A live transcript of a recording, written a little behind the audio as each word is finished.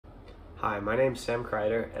Hi, my name's Sam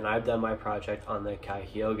Crider, and I've done my project on the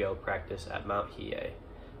Kaihyogo practice at Mount Hiei.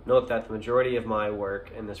 Note that the majority of my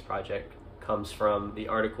work in this project comes from the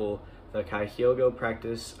article The Kaihyogo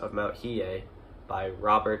Practice of Mount Hiei by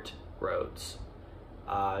Robert Rhodes.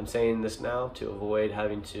 I'm saying this now to avoid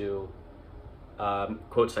having to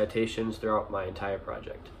quote citations throughout my entire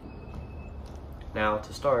project. Now,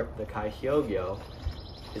 to start, the Kaihyogo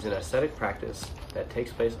is an ascetic practice that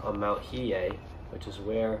takes place on Mount Hiei, which is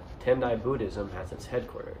where Tendai Buddhism has its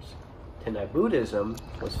headquarters. Tendai Buddhism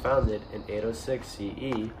was founded in 806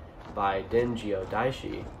 CE by Denjio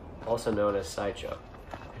Daishi, also known as Saicho,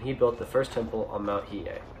 and he built the first temple on Mount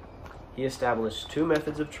Hiei. He established two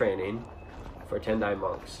methods of training for Tendai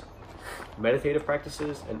monks: meditative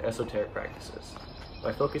practices and esoteric practices.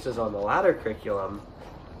 My focus is on the latter curriculum,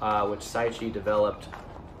 which Saichi developed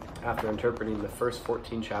after interpreting the first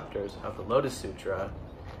 14 chapters of the Lotus Sutra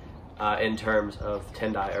in terms of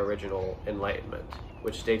Tendai original enlightenment,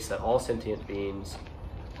 which states that all sentient beings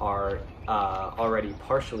are already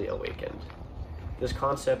partially awakened. This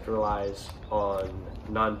concept relies on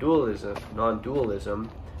non-dualism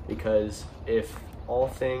because if all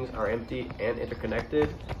things are empty and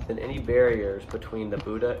interconnected, then any barriers between the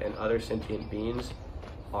Buddha and other sentient beings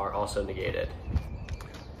are also negated.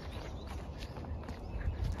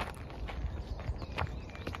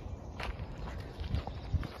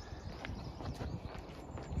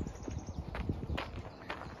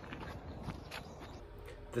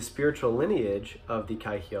 The spiritual lineage of the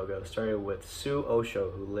Kaihyogo started with Su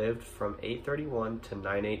Osho, who lived from 831 to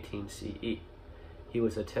 918 CE. He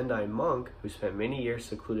was a Tendai monk who spent many years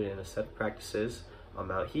secluded in ascetic practices on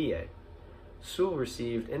Mount Hiei. Su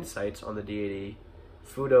received insights on the deity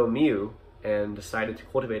Fudo Miyu and decided to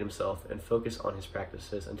cultivate himself and focus on his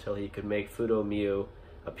practices until he could make Fudo Miyu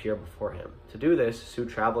appear before him. To do this, Su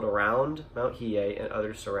traveled around Mount Hiei and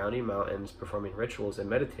other surrounding mountains performing rituals and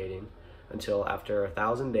meditating until after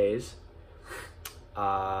 1,000 days,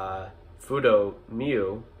 Fudo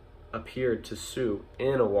Miyu appeared to Su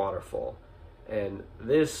in a waterfall. And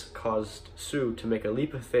this caused Su to make a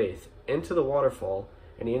leap of faith into the waterfall,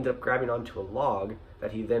 and he ended up grabbing onto a log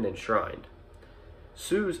that he then enshrined.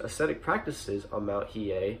 Su's ascetic practices on Mount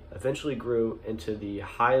Hiei eventually grew into the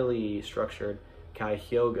highly structured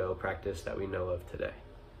Kaihyogo practice that we know of today.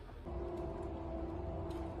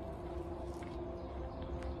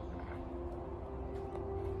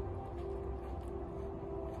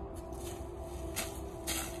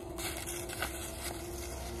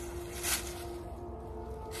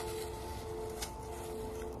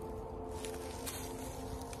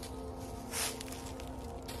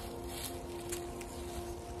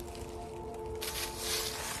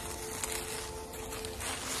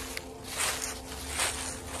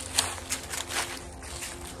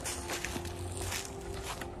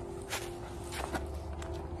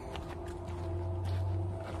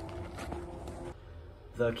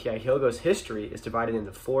 The Kaihyogo's history is divided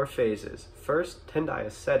into 4 phases. First, Tendai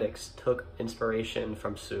ascetics took inspiration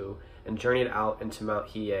from Su and journeyed out into Mount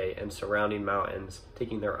Hiei and surrounding mountains,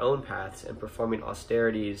 taking their own paths and performing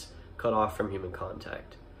austerities cut off from human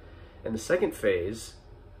contact. In the second phase,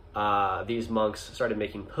 these monks started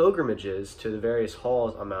making pilgrimages to the various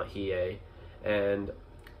halls on Mount Hiei, and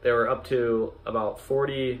there were up to about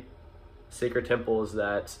 40 sacred temples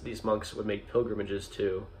that these monks would make pilgrimages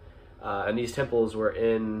to. And these temples were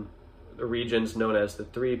in the regions known as the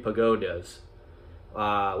 3 pagodas,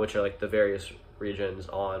 which are like the various regions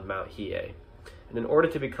on Mount Hiei. And in order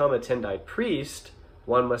to become a Tendai priest,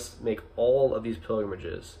 one must make all of these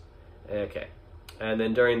pilgrimages. Okay. And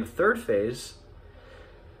then during the third phase,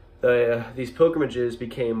 these pilgrimages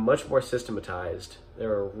became much more systematized. There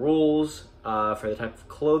were rules for the type of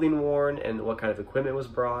clothing worn and what kind of equipment was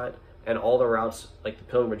brought. And all the routes, like the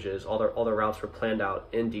pilgrimages, all the routes were planned out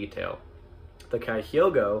in detail. The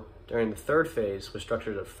Kaihyogo, during the third phase, was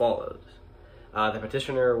structured as follows. The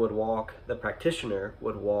practitioner would walk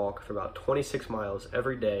for about 26 miles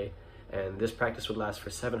every day, and this practice would last for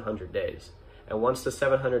 700 days. And once the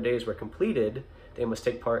 700 days were completed, they must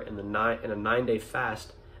take part in a 9-day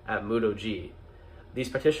fast at Mudoji. These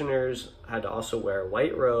practitioners had to also wear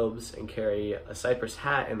white robes and carry a cypress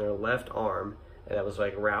hat in their left arm, and that was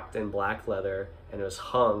like wrapped in black leather, and it was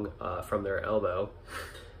hung from their elbow.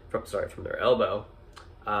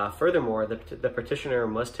 Furthermore, the practitioner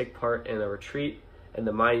must take part in a retreat in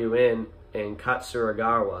the Mayu Inn in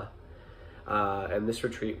Katsuragawa, and this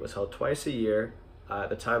retreat was held twice a year at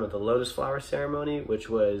the time of the Lotus Flower Ceremony, which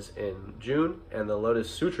was in June, and the Lotus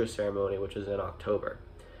Sutra Ceremony, which was in October.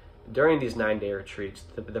 During these 9-day retreats,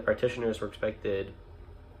 the practitioners were expected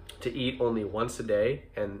to eat only once a day,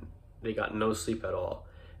 and they got no sleep at all.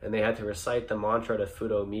 and they had to recite the mantra to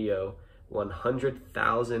Fudo Mio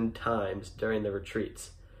 100,000 times during the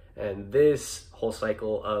retreats. And this whole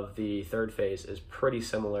cycle of the third phase is pretty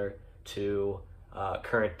similar to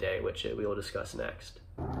current day, which we will discuss next.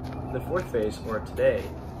 The fourth phase, or today,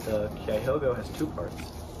 the Kyahyogo has two parts.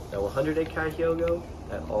 The 100-day Kyahyogo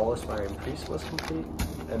that all aspiring priests must complete,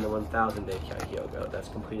 and the 1,000-day Kyahyogo that's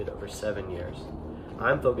completed over 7 years.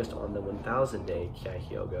 I'm focused on the 1,000-day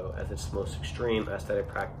Kyahyogo as its most extreme ascetic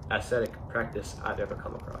practice I've ever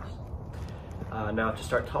come across. Now, to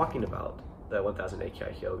start talking about the 1,000-day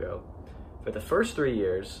Kyahyogo, for the first 3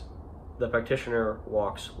 years, the practitioner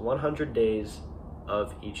walks 100 days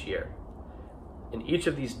of each year. In each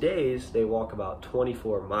of these days, they walk about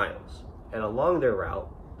 24 miles, and along their route,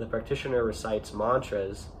 the practitioner recites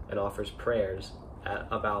mantras and offers prayers at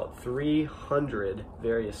about 300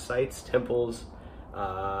 various sites, temples,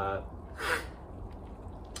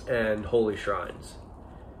 and holy shrines.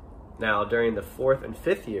 Now, during the 4th and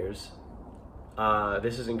 5th years,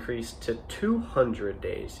 this is increased to 200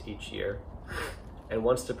 days each year. And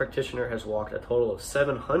once the practitioner has walked a total of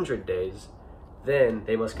 700 days, then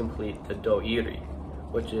they must complete the Do-iri,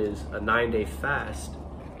 which is a 9-day fast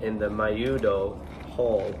in the Mayudo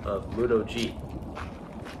Hall of Mudoji,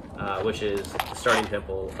 which is the starting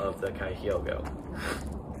temple of the Kyahyogo.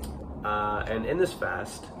 And in this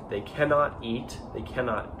fast, they cannot eat, they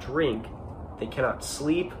cannot drink, they cannot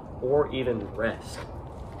sleep, or even rest.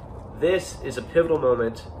 This is a pivotal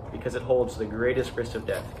moment because it holds the greatest risk of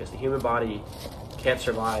death, because the human body can't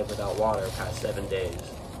survive without water past 7 days.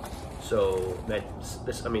 So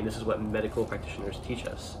this is what medical practitioners teach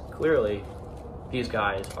us. Clearly, these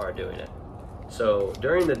guys are doing it. So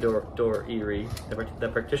during the Do-iri, the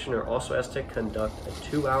practitioner also has to conduct a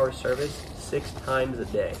 2-hour service 6 times a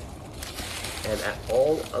day. And at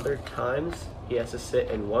all other times, he has to sit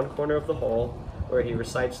in one corner of the hall where he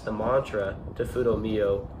recites the mantra to Fudo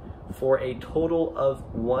Mio for a total of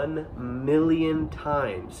 1,000,000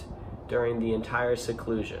 times during the entire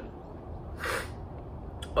seclusion.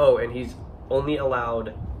 Oh, and he's only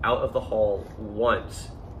allowed out of the hall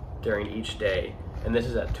once during each day. And this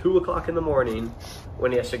is at 2 o'clock in the morning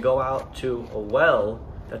when he has to go out to a well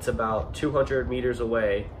that's about 200 meters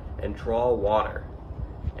away and draw water.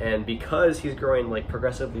 And because he's growing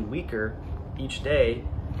progressively weaker each day,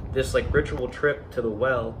 this ritual trip to the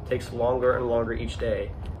well takes longer and longer each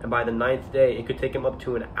day. And by the 9th day, it could take him up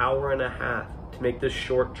to an hour and a half to make this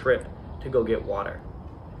short trip to go get water.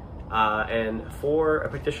 And for a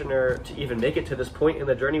practitioner to even make it to this point in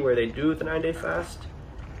the journey where they do the 9-day fast,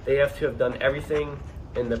 they have to have done everything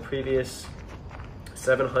in the previous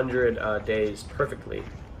 700 days perfectly,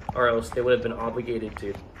 or else they would have been obligated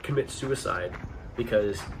to commit suicide,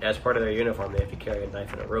 because as part of their uniform, they have to carry a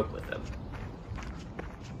knife and a rope with them.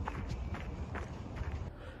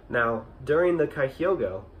 Now, during the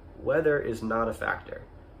Kyahyogo, weather is not a factor,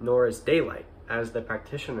 nor is daylight, as the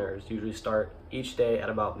practitioners usually start each day at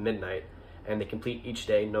about midnight, and they complete each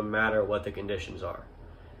day no matter what the conditions are.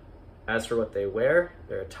 As for what they wear,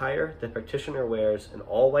 their attire, the practitioner wears an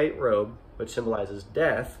all-white robe, which symbolizes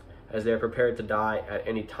death, as they are prepared to die at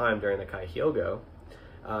any time during the Kyahyogo.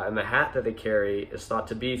 And the hat that they carry is thought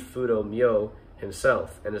to be Fudo Mio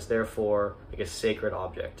himself, and is therefore a sacred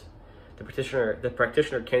object. The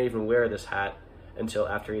practitioner can't even wear this hat until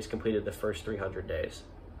after he's completed the first 300 days.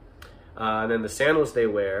 And then the sandals they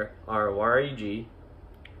wear are waraji,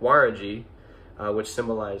 which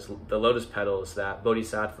symbolize the lotus petals that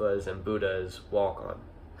bodhisattvas and Buddhas walk on.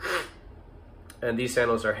 And these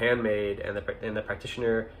sandals are handmade, and the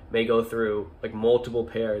practitioner may go through multiple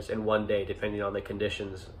pairs in one day, depending on the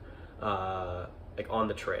conditions on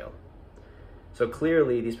the trail. So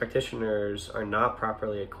clearly, these practitioners are not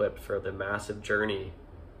properly equipped for the massive journey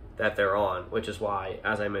that they're on, which is why,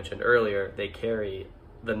 as I mentioned earlier, they carry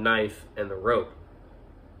the knife and the rope,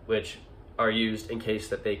 which are used in case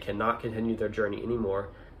that they cannot continue their journey anymore.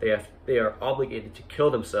 They are obligated to kill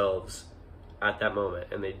themselves at that moment,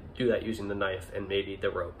 and they do that using the knife and maybe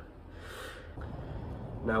the rope.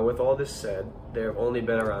 Now, with all this said, there have only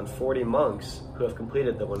been around 40 monks who have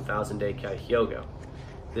completed the 1,000-day Kyahyogo.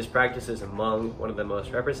 This practice is among one of the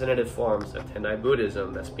most representative forms of Tendai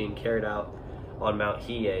Buddhism that's being carried out on Mount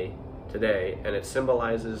Hiei today, and it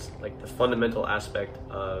symbolizes the fundamental aspect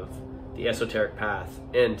of the esoteric path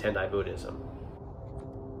in Tendai Buddhism.